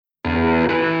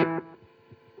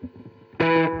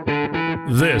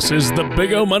This is the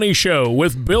Big O Money Show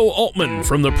with Bill Altman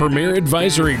from the Premier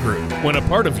Advisory Group. When a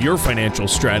part of your financial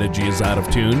strategy is out of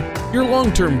tune, your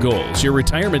long-term goals, your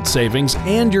retirement savings,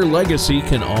 and your legacy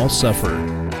can all suffer.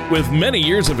 With many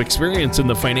years of experience in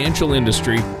the financial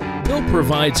industry, Bill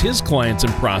provides his clients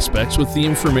and prospects with the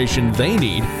information they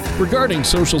need regarding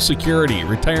Social Security,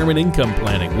 retirement income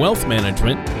planning, wealth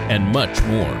management, and much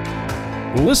more.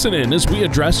 Listen in as we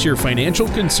address your financial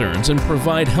concerns and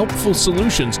provide helpful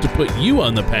solutions to put you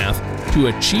on the path to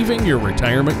achieving your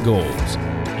retirement goals.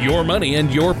 Your money and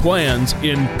your plans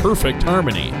in perfect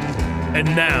harmony.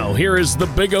 And now, here is the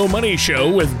Big O Money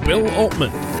Show with Bill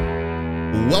Altman.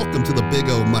 Welcome to the Big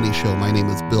O Money Show. My name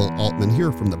is Bill Altman,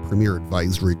 here from the Premier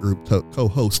Advisory Group.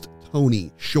 Co-host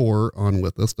Tony Shore on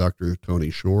with us, Dr. Tony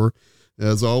Shore,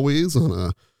 as always, on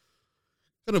a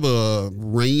kind of a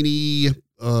rainy,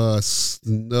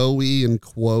 snowy in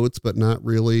quotes, but not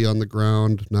really on the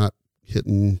ground, not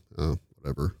hitting,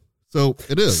 whatever. So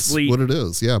it is Sleep. what it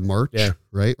is. Yeah, March,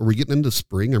 right? Are we getting into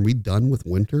spring? Are we done with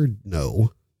winter?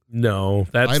 No,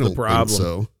 that's I don't the problem. think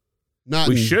so.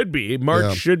 Should be.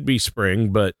 March should be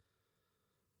spring, but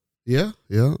yeah.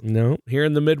 no. Here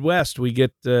in the Midwest, we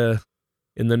get in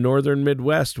the northern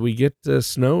Midwest, we get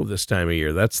snow this time of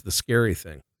year. That's the scary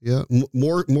thing. Yeah,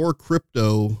 more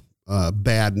crypto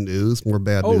bad news. More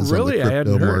bad news on the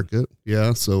crypto market.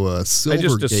 Yeah, so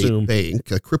Silvergate Bank,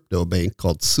 a crypto bank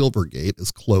called Silvergate,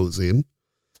 is closing.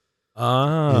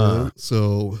 So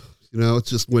it's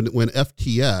just when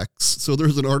FTX. So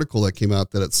there's an article that came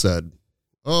out that it said,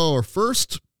 our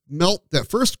first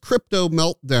crypto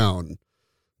meltdown,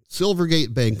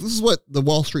 Silvergate Bank. This is what the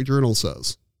Wall Street Journal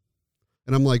says.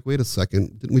 And I'm like, wait a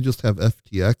second, didn't we just have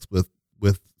FTX with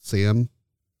Sam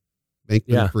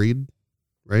Bankman-Fried,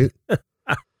 right?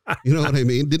 You know what I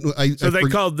mean? They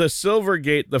called the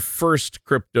Silvergate the first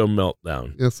crypto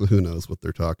meltdown. Yeah, so who knows what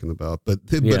they're talking about? But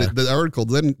the article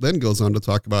then goes on to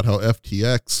talk about how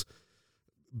FTX,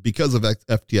 because of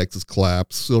FTX's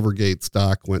collapse, Silvergate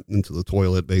stock went into the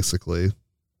toilet basically,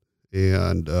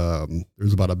 and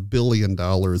there's about $1 billion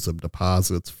of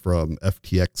deposits from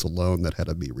FTX alone that had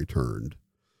to be returned.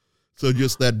 So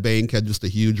just that bank had just a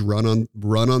huge run on.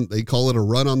 They call it a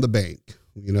run on the bank,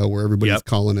 where everybody's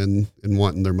calling in and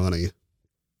wanting their money.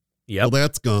 Yeah. Well,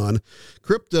 that's gone.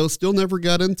 Crypto still never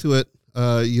got into it.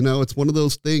 It's one of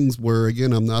those things where,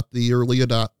 again, I'm not the early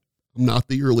adopter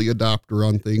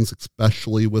on things,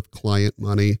 especially with client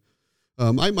money.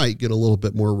 I might get a little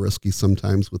bit more risky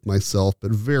sometimes with myself,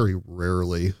 but very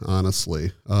rarely,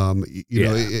 honestly. I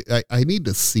need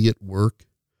to see it work.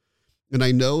 And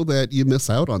I know that you miss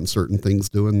out on certain ththings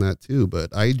doing that too,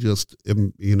 but I just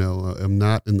am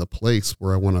not in the place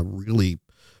where I want to really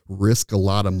risk a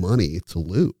lot of money to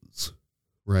lose.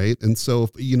 Right. And so, if,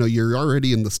 you're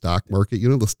already in the stock market,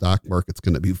 the stock market's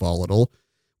going to be volatile.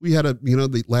 We had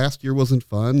the last year wasn't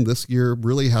fun. This year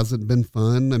really hasn't been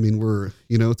fun. I mean,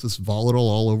 it's just volatile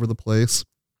all over the place.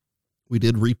 We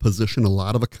did reposition a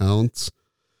lot of accounts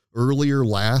earlier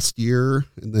last year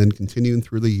and then continuing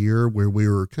through the year, where we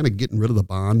were kind of getting rid of the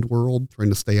bond world, trying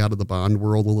to stay out of the bond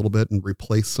world a little bit and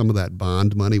replace some of that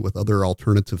bond money with other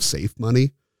alternative safe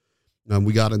money.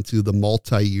 We got into the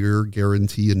multi-year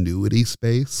guarantee annuity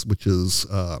space, which is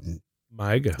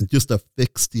just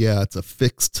it's a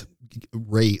fixed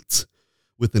rate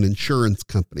with an insurance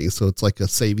company. So it's like a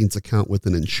savings account with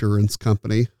an insurance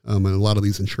company. And a lot of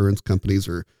these insurance companies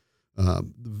are, the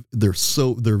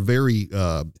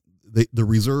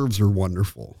reserves are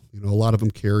wonderful. A lot of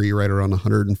them carry right around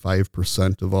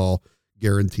 105% of all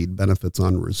guaranteed benefits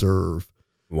on reserve.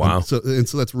 Wow. So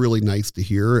that's really nice to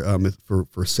hear,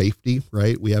 for safety,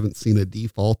 right? We haven't seen a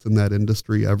default in that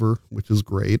industry ever, which is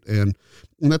great. And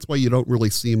that's why you don't really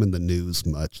see them in the news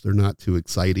much. They're not too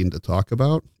exciting to talk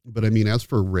about. But I mean, as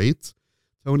for rates,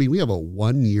 Tony, we have a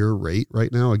 1-year rate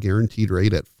right now, a guaranteed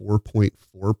rate at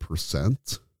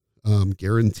 4.4%,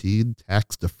 guaranteed,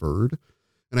 tax deferred.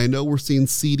 And I know we're seeing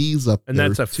CDs up there, and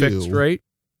that's a fixed rate?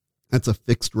 That's a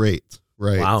fixed rate,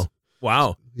 right?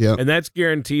 Wow. Yeah. And that's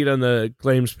guaranteed on the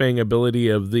claims paying ability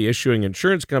of the issuing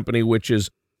insurance company, which is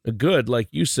good. Like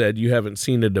you said, you haven't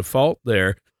seen a default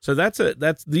there. So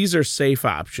these are safe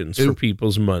options for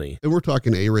people's money. And we're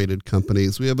talking A-rated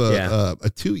companies. We have a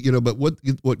 2, but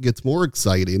what gets more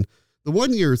exciting, the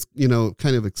 1 year is,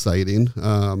 kind of exciting,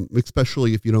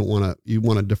 especially if you want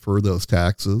to defer those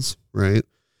taxes, right?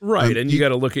 Right. And you got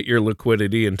to look at your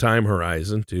liquidity and time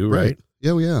horizon too, right?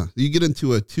 Yeah. You get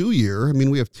into a 2-year. I mean,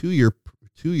 we have 2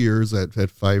 years at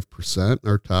 5%,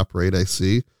 our top rate I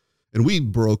see. And we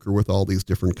broker with all these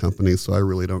different companies, so I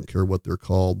really don't care what they're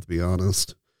called, to be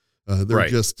honest. They're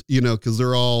just, because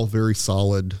they're all very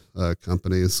solid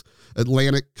companies.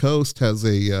 Atlantic Coast has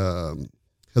a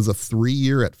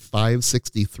 3-year at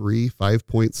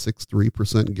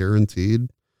 5.63%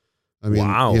 guaranteed. I mean,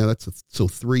 wow. Yeah, so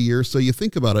 3 years. So you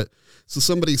think about it. So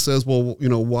somebody says, well,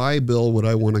 why, Bill, would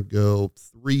I want to go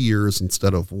 3 years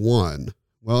instead of 1?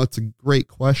 Well, it's a great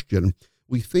question.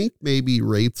 We think maybe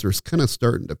rates are kind of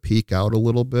starting to peak out a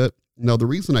little bit. Now, the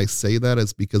reason I say that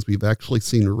is because we've actually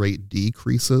seen rate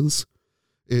decreases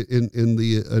in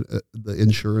the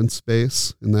insurance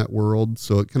space in that world.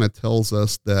 So it kind of tells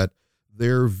us that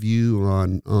their view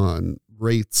on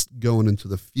rates going into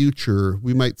the future,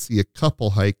 we might see a couple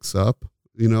hikes up,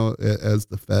 as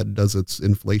the Fed does its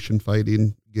inflation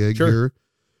fighting gig here.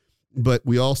 But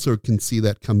we also can see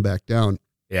that come back down.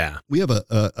 Yeah. We have a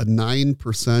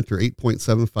 9% or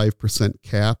 8.75%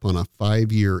 cap on a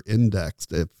 5-year index.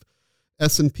 If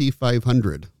S&P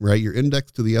 500, right? You're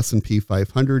indexed to the S&P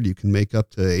 500. You can make up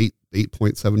to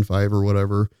 8.75 or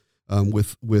whatever,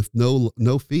 with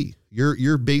no fee.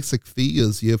 Your basic fee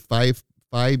is you have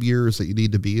five years that you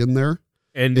need to be in there.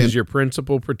 And is your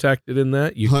principal protected in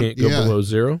that? You can't go below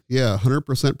 0? Yeah,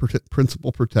 100%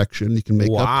 principal protection. You can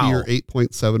make up to your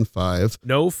 8.75.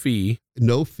 No fee.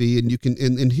 No fee. And you can,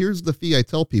 and here's the fee I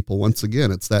tell people once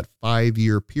again, it's that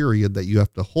 5-year period that you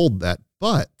have to hold that.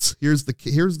 But here's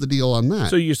the deal on that.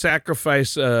 So you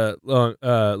sacrifice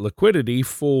liquidity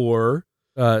for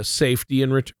safety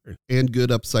and return. And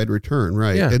good upside return,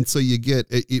 right? Yeah. And so you get,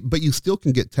 but you still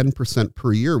can get 10%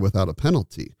 per year without a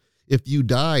penalty. If you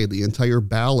die, the entire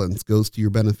balance goes to your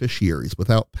beneficiaries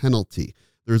without penalty.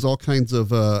 There's all kinds of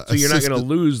so you're not going to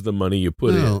lose the money you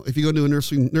put in. If you go to a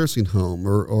nursing home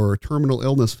or a terminal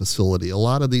illness facility, a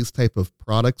lot of these type of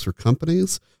products or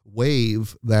companies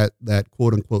waive that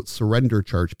quote unquote surrender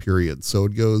charge period. So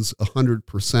it goes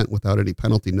 100% without any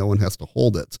penalty. No one has to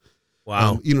hold it.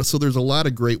 Wow. So there's a lot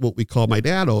of great, what we call, my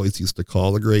dad always used to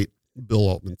call, the great Bill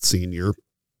Altman Sr.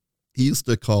 He used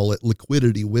to call it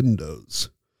liquidity windows.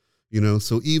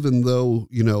 So even though,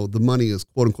 the money is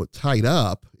quote unquote tied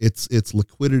up, it's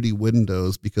liquidity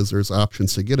windows because there's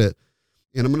options to get it.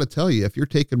 And I'm going to tell you, if you're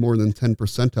taking more than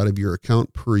 10% out of your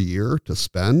account per year to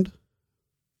spend,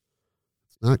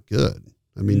 it's not good.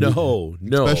 I mean,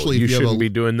 especially if you shouldn't be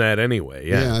doing that anyway.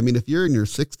 Yeah. I mean, if you're in your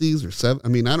 60s or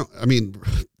 70s,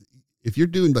 if you're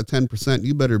doing about 10%,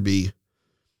 you better be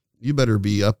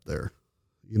up there,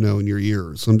 in your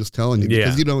years. I'm just telling you,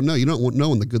 because you don't know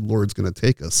when the good Lord's going to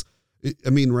take us.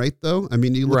 I mean, right though? I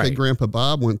mean, you look at Grandpa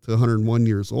Bob went to 101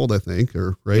 years old, I think,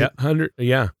 or right? Yeah, 100.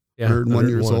 Yeah. 101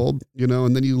 years old,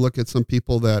 and then you look at some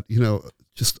people that,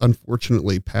 just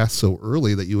unfortunately pass so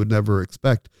early that you would never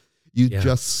expect. You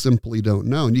just simply don't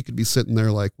know. And you could be sitting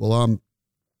there like, well, I'm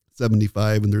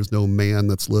 75 and there's no man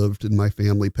that's lived in my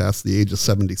family past the age of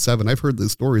 77. I've heard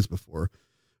these stories before.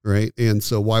 Right. And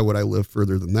so why would I live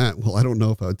further than that? Well, I don't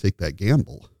know if I would take that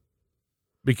gamble.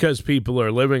 Because people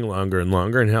are living longer and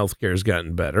longer and healthcare has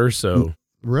gotten better. So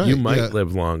you might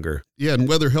live longer. Yeah. And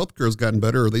whether healthcare has gotten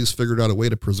better or they just figured out a way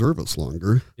to preserve us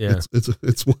longer. Yeah.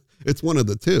 It's one of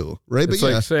the two. Right.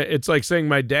 It's like saying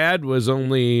my dad was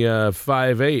only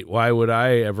 5'8". Why would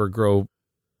I ever grow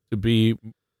to be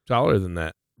taller than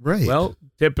that? Right. Well,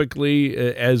 typically,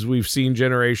 as we've seen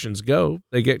generations go,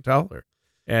 they get taller.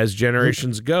 As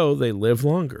generations go, they live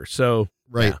longer. So,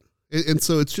 right. Yeah. And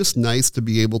so it's just nice to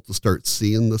be able to start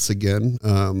seeing this again.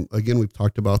 Again, we've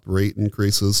talked about the rate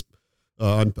increases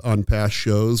on past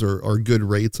shows or good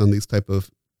rates on these type of,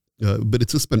 but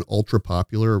it's just been ultra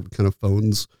popular. Kind of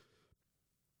phones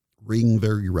ring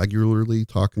very regularly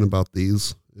talking about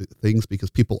these things because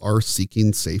people are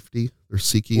seeking safety. They're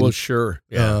seeking. Well, sure.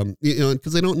 Yeah.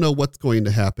 Because they don't know what's going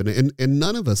to happen. And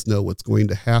none of us know what's going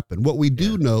to happen. What we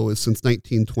do know is since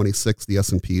 1926, the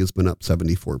S&P has been up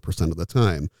 74% of the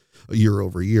time, year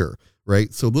over year.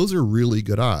 Right. So those are really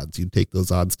good odds. You'd take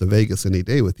those odds to Vegas any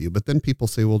day with you. But then people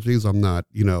say, well, geez, I'm not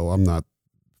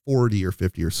 40 or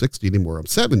 50 or 60 anymore. I'm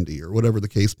 70 or whatever the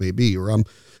case may be, or I'm,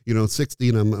 60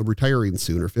 and I'm retiring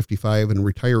soon, or 55 and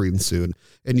retiring soon.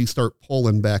 And you start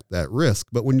pulling back that risk.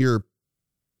 But when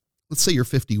let's say you're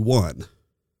 51,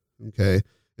 okay,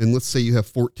 and let's say you have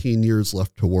 14 years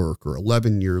left to work or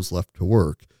 11 years left to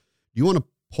work, you want to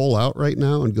pull out right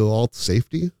now and go all to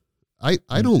safety?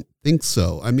 I don't think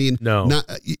so. I mean, no.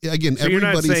 Again, so you're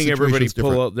not saying everybody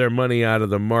pull out their money out of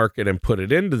the market and put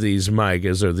it into these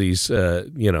MYGAs or these,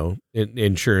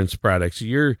 insurance products.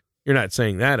 You're not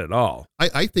saying that at all.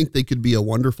 I think they could be a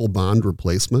wonderful bond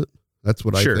replacement. That's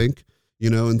what I think.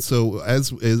 And so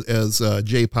as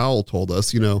Jay Powell told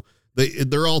us,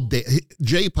 They're all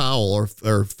Jay Powell,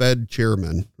 our Fed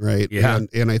chairman, right? Yeah,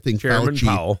 and I think Chairman Fauci.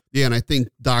 Powell. Yeah, and I think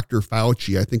Dr.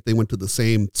 Fauci. I think they went to the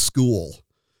same school.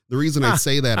 The reason I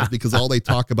say that is because all they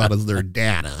talk about is their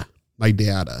data, my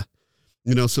data.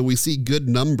 So we see good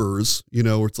numbers.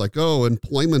 Where it's like, oh,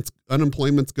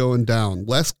 unemployment's going down,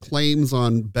 less claims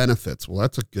on benefits. Well,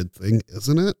 that's a good thing,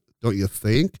 isn't it? Don't you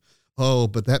think? Oh,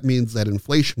 but that means that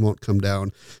inflation won't come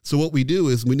down. So what we do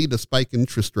is we need to spike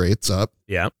interest rates up.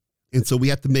 Yeah. And so we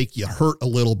have to make you hurt a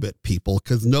little bit, people,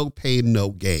 because no pain, no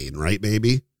gain, right,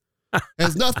 baby?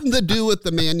 Has nothing to do with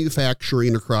the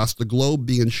manufacturing across the globe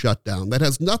being shut down. That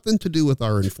has nothing to do with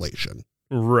our inflation.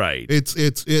 Right. This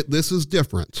is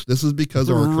different. This is because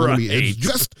our economy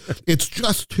it's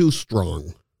just too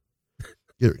strong.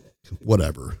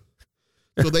 Whatever.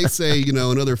 So they say,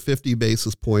 another 50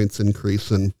 basis points increase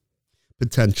and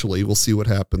potentially we'll see what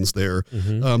happens there.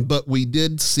 Mm-hmm. But we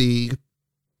did see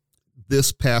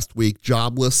this past week,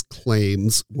 jobless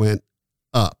claims went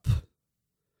up.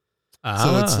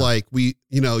 So it's like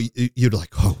you're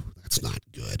like, oh, that's not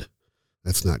good.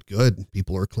 That's not good.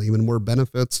 People are claiming more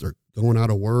benefits. They're going out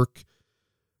of work.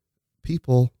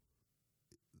 People,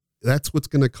 that's what's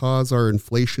going to cause our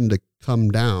inflation to come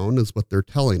down is what they're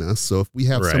telling us. So if we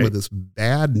have some of this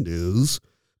bad news,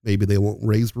 maybe they won't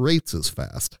raise rates as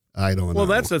fast. I don't know. Well,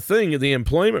 that's the thing. The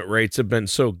employment rates have been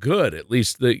so good. At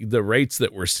least the rates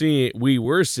that we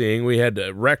were seeing, we had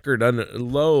a record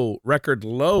low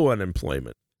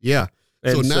unemployment. Yeah.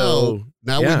 And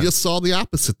now we just saw the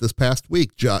opposite this past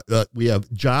week. We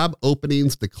have job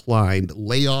openings declined,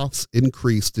 layoffs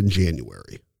increased in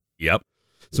January. Yep.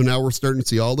 So now we're starting to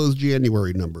see all those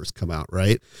January numbers come out,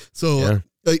 right? So,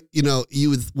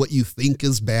 what you think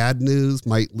is bad news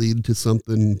might lead to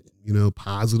something,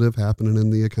 positive happening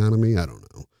in the economy. I don't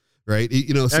know. Right.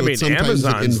 So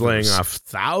Amazon's laying off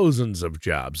thousands of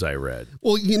jobs, I read.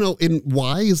 Well, and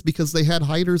why is because they had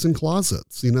hiders in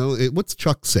closets. What's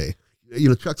Chuck say?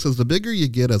 Chuck says the bigger you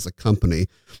get as a company,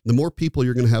 the more people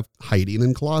you're going to have hiding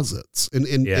in closets.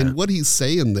 And what he's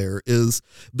saying there is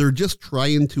they're just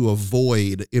trying to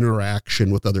avoid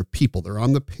interaction with other people. They're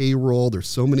on the payroll. There's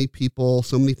so many people,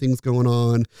 so many things going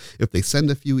on. If they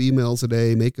send a few emails a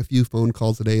day, make a few phone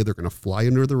calls a day, they're going to fly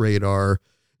under the radar.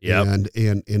 Yep.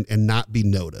 And not be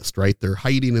noticed, right? They're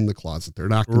hiding in the closet. They're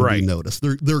not going to be noticed.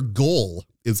 Their goal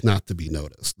is not to be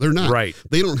noticed. They're not. Right.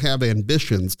 They don't have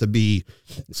ambitions to be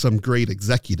some great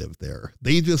executive there.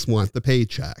 They just want the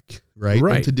paycheck, right?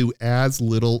 And to do as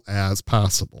little as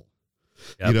possible.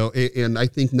 Yep. And I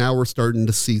think now we're starting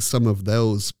to see some of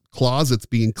those closets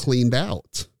being cleaned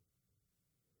out.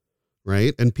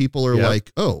 Right. And people are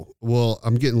like, oh, well,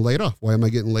 I'm getting laid off. Why am I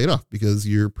getting laid off? Because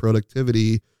your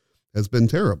productivity has been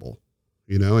terrible,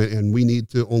 and we need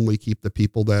to only keep the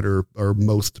people that are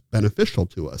most beneficial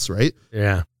to us, right?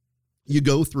 Yeah. You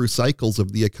go through cycles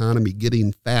of the economy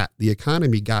getting fat. The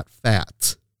economy got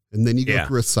fat, and then you go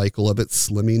through a cycle of it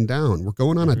slimming down. We're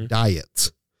going on a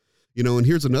diet, and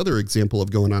here's another example of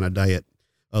going on a diet.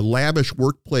 Lavish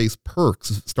workplace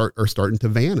perks are starting to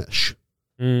vanish,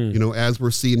 as we're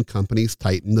seeing companies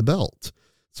tighten the belt.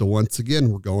 So once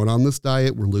again, we're going on this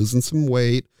diet. We're losing some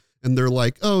weight. And they're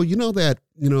like, oh, that,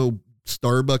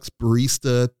 Starbucks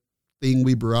barista thing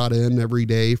we brought in every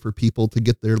day for people to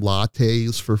get their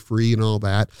lattes for free and all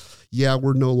that. Yeah,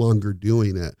 we're no longer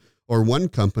doing it. Or one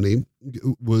company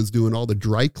was doing all the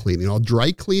dry cleaning. All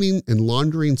dry cleaning and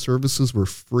laundering services were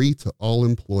free to all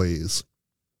employees.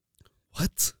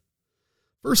 What?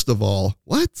 First of all,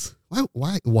 what?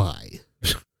 Why?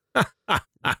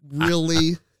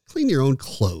 Really? Clean your own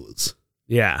clothes.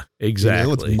 Yeah,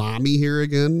 exactly. It's mommy here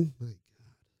again. My God.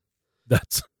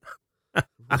 That's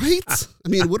right. I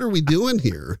mean, what are we doing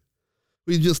here?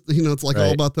 We just, it's like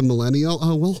all about the millennial.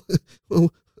 Oh,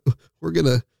 well, we're going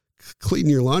to clean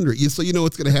your laundry. So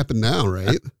what's going to happen now,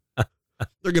 right?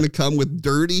 They're going to come with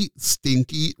dirty,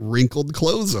 stinky, wrinkled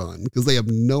clothes on because they have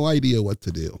no idea what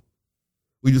to do.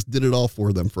 We just did it all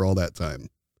for them for all that time.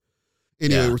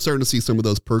 Anyway, we're starting to see some of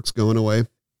those perks going away.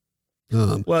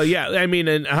 Well, yeah. I mean,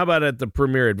 and how about at the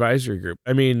Premier Advisory Group?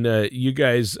 I mean, you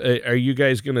guys, are you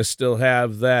guys going to still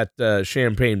have that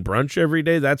champagne brunch every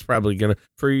day? That's probably going to,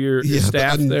 for your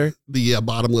staff there? The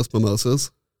bottomless mimosas.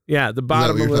 Yeah, the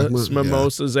bottomless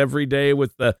mimosas every day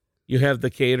with you have the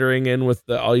catering in with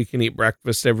the all-you-can-eat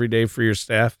breakfast every day for your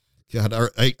staff. God,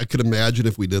 I could imagine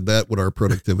if we did that, what our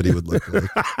productivity would look like.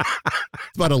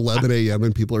 It's about 11 a.m.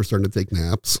 and people are starting to take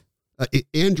naps.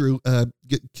 Andrew,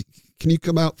 can you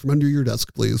come out from under your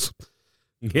desk, please?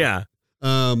 Yeah.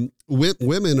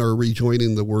 Women are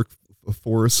rejoining the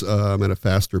workforce at a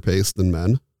faster pace than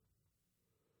men.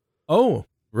 Oh,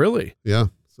 really? Yeah.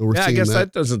 So we're seeing I guess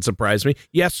that doesn't surprise me.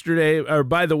 Yesterday, or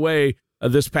by the way,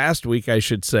 this past week, I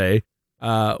should say,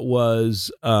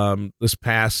 was this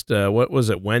past, what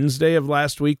was it, Wednesday of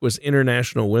last week was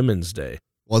International Women's Day.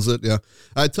 Was it? Yeah.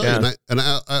 I tell you, and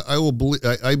I will believe,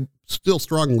 I still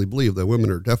strongly believe that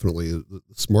women are definitely the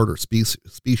smarter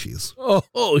species.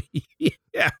 Oh,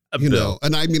 yeah. You know,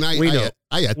 and I mean, I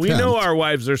attempt. We know our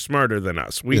wives are smarter than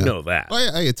us. We know that.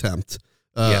 I attempt,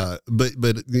 but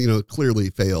you know,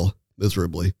 clearly fail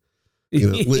miserably. You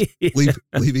know,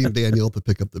 leaving Danielle to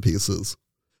pick up the pieces.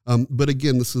 But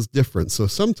again, this is different. So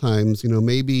sometimes, you know,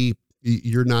 maybe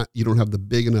you don't have the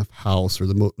big enough house or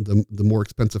the more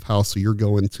expensive house, so you're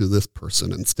going to this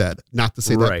person instead. Not to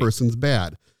say that person's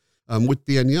bad. With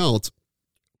Danielle, it's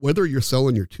whether you're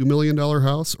selling your $2 million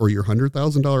house or your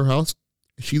 $100,000 house,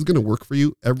 she's going to work for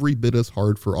you every bit as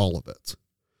hard for all of it.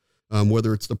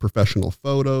 Whether it's the professional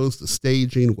photos, the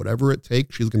staging, whatever it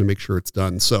takes, she's going to make sure it's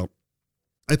done. So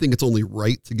I think it's only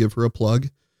right to give her a plug.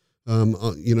 On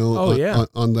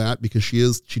that, because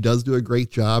she does do a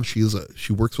great job. She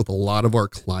works with a lot of our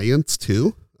clients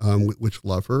too, which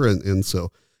love her. And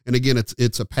again,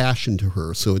 it's a passion to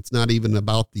her. So it's not even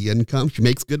about the income. She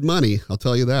makes good money. I'll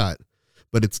tell you that,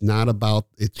 but it's not about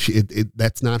it.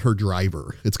 That's not her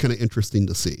driver. It's kind of interesting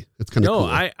to see. It's kind of cool.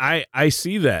 I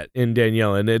see that in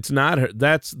Danielle, and it's not her.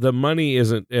 That's the money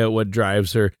isn't what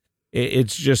drives her.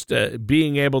 It's just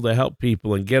being able to help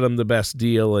people and get them the best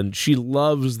deal. And she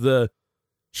loves the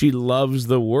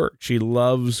work. She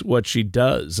loves what she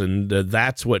does. And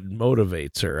that's what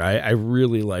motivates her. I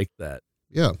really like that.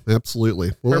 Yeah,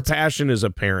 absolutely. Well, her passion is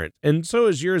apparent. And so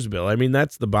is yours, Bill. I mean,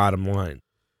 that's the bottom line.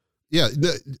 Yeah.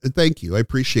 Thank you. I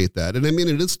appreciate that. And I mean,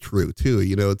 it is true too.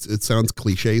 You know, it sounds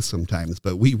cliche sometimes,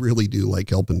 but we really do like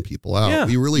helping people out. Yeah,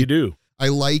 we really do. I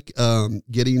like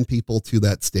getting people to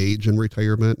that stage in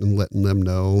retirement and letting them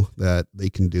know that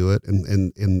they can do it.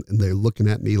 And they're looking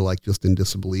at me like just in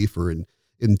disbelief or in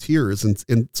tears.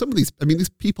 And some of these, I mean, these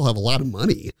people have a lot of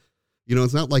money, you know,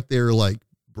 it's not like they're like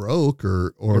broke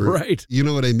or right. You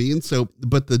know what I mean? So,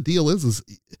 but the deal is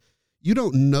you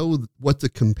don't know what to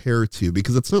compare to,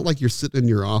 because it's not like you're sitting in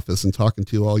your office and talking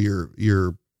to all your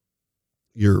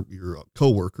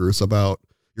coworkers about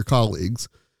your colleagues.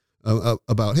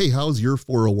 About, hey, how's your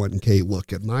 401k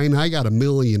looking? Mine, I got $1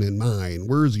 million in mine.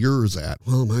 Where's yours at?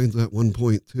 Well, mine's at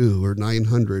 1.2 or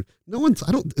 900.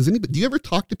 Do you ever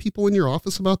talk to people in your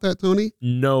office about that, Tony?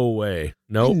 No way.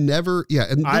 No, never. Yeah.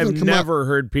 And I've never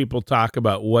heard people talk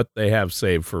about what they have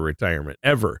saved for retirement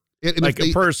ever. And like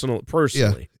personally.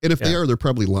 Yeah. And if they are, they're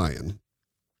probably lying.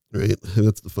 Right. And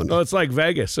that's the fun. Oh, it's like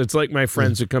Vegas. It's like my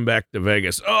friends who come back to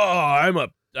Vegas. Oh, I'm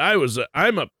up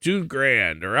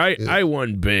 $2,000, or I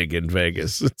won big in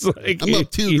Vegas. It's like I'm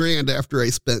up $2,000 after I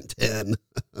spent 10.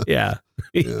 Yeah.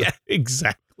 Yeah,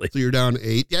 exactly. So you're down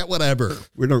 8. Yeah, whatever.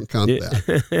 We don't count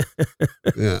that.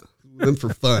 Yeah. Went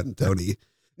for fun, Tony.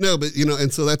 No, but you know,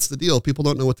 and so that's the deal. People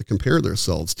don't know what to compare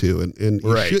themselves to, and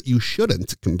you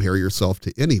shouldn't compare yourself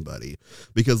to anybody,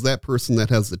 because that person that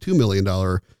has the $2 million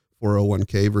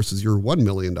 401k versus your $1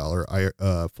 million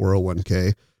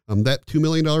 401k. That $2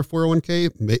 million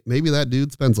 401k, maybe that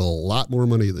dude spends a lot more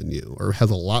money than you, or has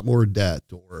a lot more debt,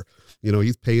 or, you know,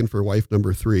 he's paying for wife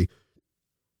number 3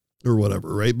 or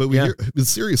whatever. Right. But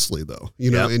seriously though,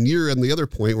 you know, and you're in the other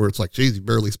point where it's like, geez, you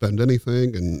barely spend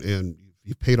anything and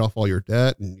you've paid off all your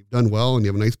debt and you've done well and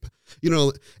you have a nice, you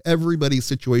know, everybody's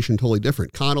situation totally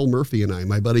different. Connell Murphy and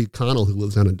my buddy Connell, who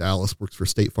lives down in Dallas, works for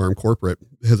State Farm Corporate,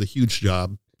 has a huge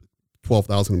job,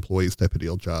 12,000 employees type of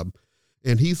deal job.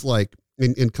 And he's like,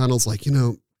 and Connell's like,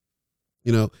 my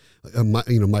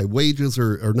wages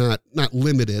are not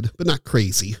limited, but not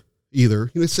crazy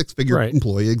either. You know, 6-figure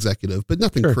employee, executive, but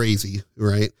nothing crazy,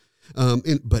 right?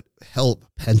 But hell,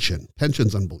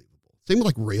 pension's unbelievable. Same with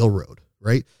like railroad,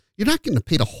 right? You're not getting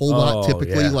paid a whole lot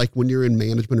typically, like when you're in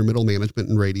management or middle management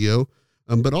in radio.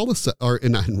 But all this are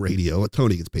not in radio.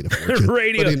 Tony gets paid a fortune.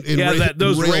 Radio,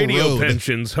 those radio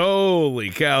pensions. Holy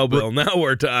cow, Bill! Now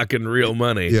we're talking real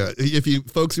money. Yeah, if you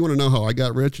folks, you want to know how I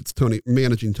got rich, it's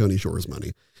managing Tony Shore's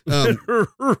money.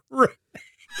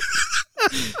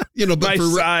 You know, but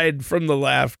side from the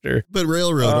laughter. But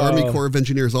railroad, Army Corps of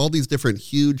Engineers, all these different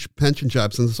huge pension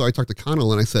jobs, and so I talked to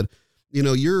Connell and I said, you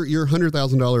know, your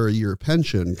 $100,000 a year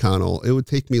pension, Connell, it would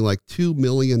take me like $2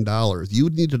 million. You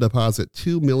would need to deposit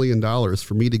 $2 million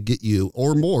for me to get you,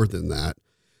 or more than that,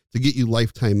 to get you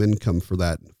lifetime income for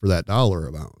that dollar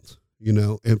amount, you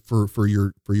know, and for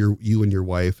you and your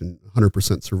wife and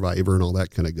 100% survivor and all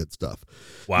that kind of good stuff.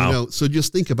 Wow. You know, so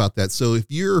just think about that. So if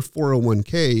your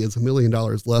 401k is $1 million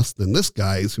less than this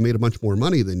guy's who made a bunch more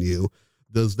money than you,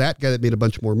 does that guy that made a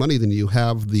bunch more money than you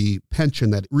have the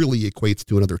pension that really equates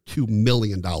to another $2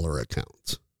 million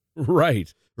account?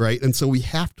 Right. Right. And so we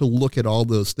have to look at all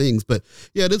those things. But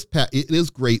yeah, it is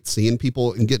great seeing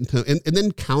people and getting to, and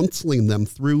then counseling them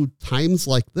through times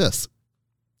like this.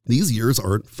 These years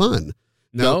aren't fun.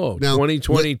 Now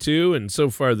 2022 and so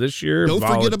far this year, don't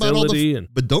forget about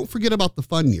but don't forget about the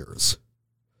fun years,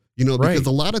 because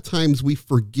a lot of times we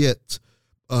forget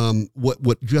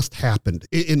what just happened.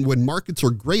 And when markets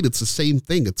are great, it's the same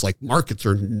thing. It's like markets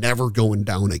are never going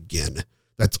down again.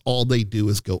 That's all they do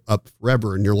is go up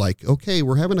forever. And you're like, okay,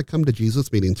 we're having a come to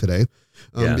Jesus meeting today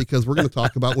because we're going to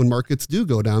talk about when markets do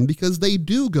go down, because they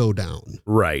do go down.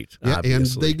 Right. Yeah, and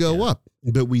they go up.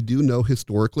 But we do know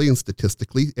historically and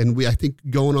statistically, and I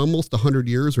think going almost 100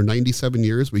 years or 97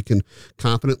 years, we can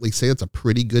confidently say it's a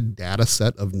pretty good data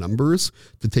set of numbers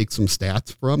to take some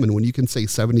stats from. And when you can say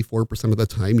 74% of the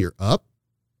time you're up,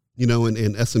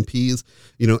 and S&Ps,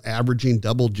 averaging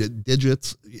double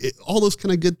digits, all those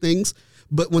kind of good things.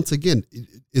 But once again,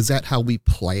 is that how we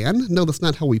plan? No, that's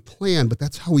not how we plan, but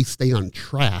that's how we stay on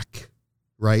track,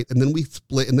 right? And then we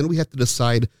split, and then we have to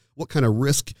decide what kind of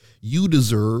risk you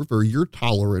deserve or you're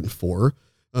tolerant for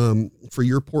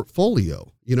your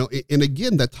portfolio. And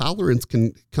again, that tolerance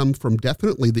can come from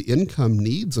definitely the income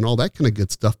needs and all that kind of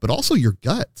good stuff, but also your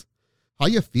gut, how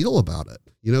you feel about it.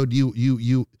 Do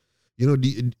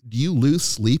you lose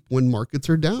sleep when markets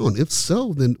are down? If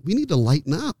so, then we need to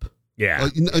lighten up. Yeah.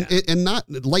 And not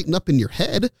lighten up in your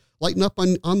head, lighten up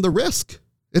on the risk.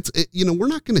 We're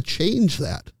not going to change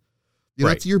that.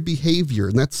 That's your behavior,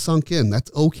 and that's sunk in.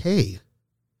 That's okay.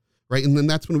 Right. And then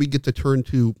that's when we get to turn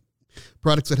to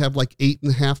products that have like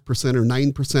 8.5% or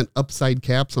 9% upside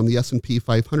caps on the S&P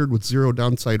 500 with zero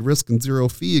downside risk and zero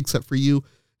fee, except for you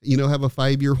have a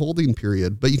 5-year holding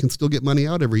period, but you can still get money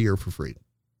out every year for free.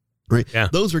 Right. Yeah.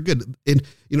 Those are good. And,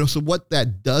 so what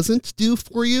that doesn't do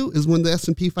for you is when the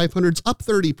S&P 500 is up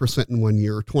 30% in 1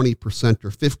 year, or 20%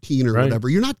 or 15 or whatever,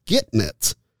 you're not getting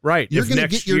it. Right. You're going to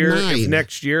get your 9. If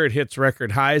next year it hits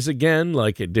record highs again,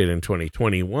 like it did in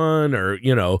 2021, or,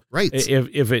 right.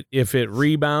 If it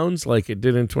rebounds like it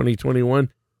did in 2021,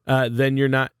 then you're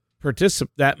not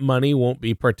that money won't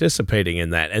be participating in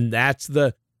that. And that's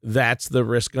the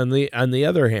risk on the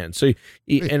other hand. So,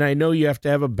 and I know you have to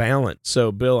have a balance.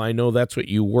 So Bill, I know that's what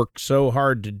you work so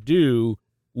hard to do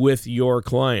with your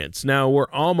clients. Now we're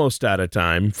almost out of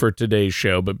time for today's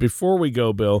show, but before we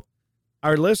go, Bill,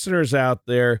 our listeners out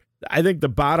there, I think the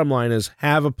bottom line is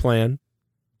have a plan,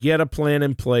 get a plan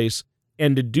in place.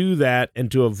 And to do that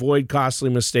and to avoid costly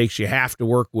mistakes, you have to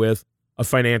work with a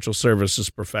financial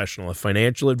services professional, a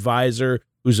financial advisor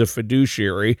who's a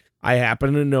fiduciary. I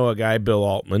happen to know a guy, Bill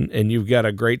Altman, and you've got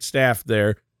a great staff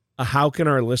there. How can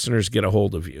our listeners get a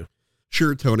hold of you?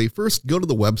 Sure, Tony. First, go to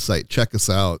the website. Check us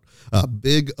out,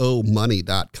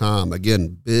 bigomoney.com.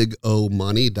 Again,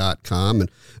 bigomoney.com.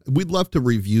 And we'd love to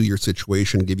review your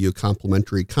situation, give you a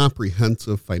complimentary,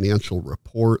 comprehensive financial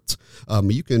report.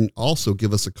 You can also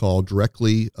give us a call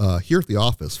directly here at the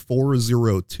office,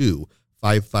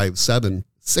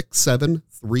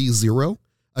 402-557-6730.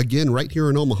 Again, right here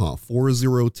in Omaha,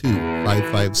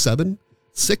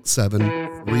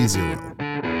 402-557-6730.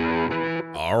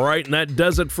 All right, and that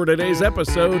does it for today's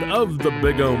episode of the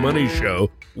Big O Money Show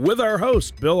with our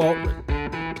host, Bill Altman.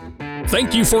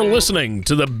 Thank you for listening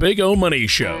to the Big O Money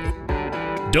Show.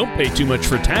 Don't pay too much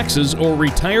for taxes or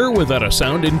retire without a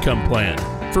sound income plan.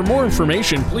 For more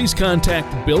information, please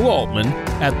contact Bill Altman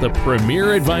at the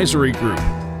Premier Advisory Group.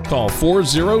 Call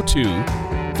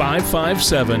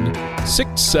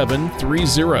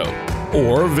 402-557-6730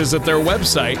 or visit their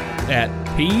website at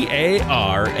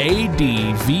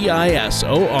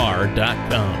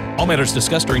paradvisor.com. All matters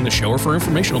discussed during the show are for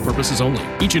informational purposes only.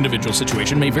 Each individual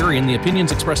situation may vary, and the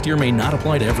opinions expressed here may not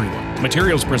apply to everyone.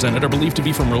 Materials presented are believed to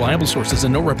be from reliable sources,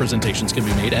 and no representations can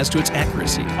be made as to its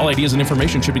accuracy. All ideas and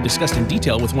information should be discussed in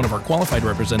detail with one of our qualified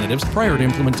representatives prior to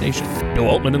implementation. Bill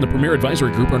Altman and the Premier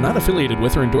Advisory Group are not affiliated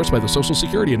with or endorsed by the Social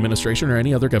Security Administration or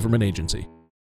any other government agency.